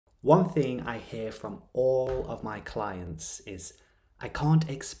One thing I hear from all of my clients is, I can't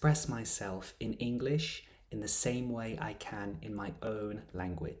express myself in English in the same way I can in my own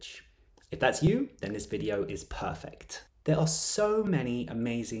language. If that's you, then this video is perfect. There are so many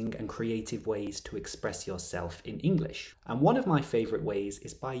amazing and creative ways to express yourself in English. And one of my favorite ways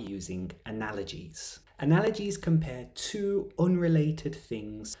is by using analogies. Analogies compare two unrelated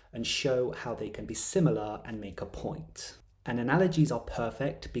things and show how they can be similar and make a point. And analogies are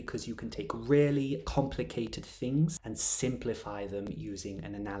perfect because you can take really complicated things and simplify them using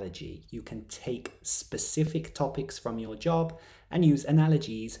an analogy. You can take specific topics from your job and use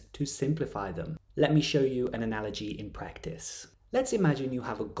analogies to simplify them. Let me show you an analogy in practice. Let's imagine you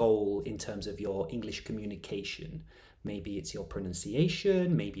have a goal in terms of your English communication. Maybe it's your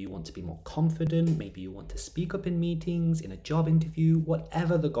pronunciation, maybe you want to be more confident, maybe you want to speak up in meetings, in a job interview,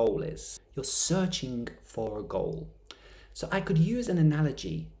 whatever the goal is. You're searching for a goal. So I could use an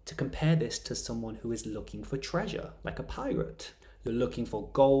analogy to compare this to someone who is looking for treasure, like a pirate. You're looking for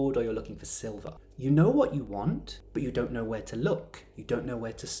gold or you're looking for silver. You know what you want, but you don't know where to look. You don't know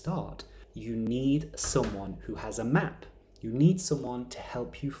where to start. You need someone who has a map. You need someone to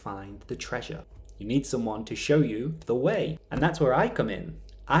help you find the treasure. You need someone to show you the way. And that's where I come in.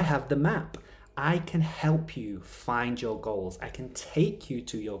 I have the map. I can help you find your goals. I can take you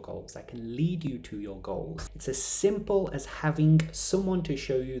to your goals. I can lead you to your goals. It's as simple as having someone to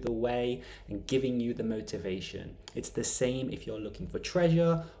show you the way and giving you the motivation. It's the same if you're looking for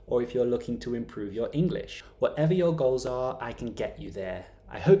treasure or if you're looking to improve your English. Whatever your goals are, I can get you there.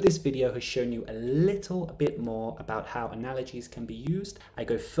 I hope this video has shown you a little bit more about how analogies can be used. I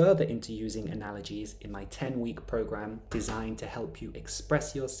go further into using analogies in my 10-week program designed to help you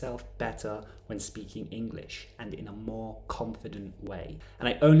express yourself better when speaking English and in a more confident way. And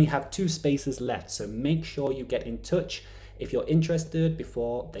I only have 2 spaces left, so make sure you get in touch if you're interested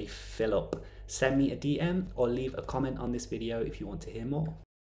before they fill up. Send me a DM or leave a comment on this video if you want to hear more.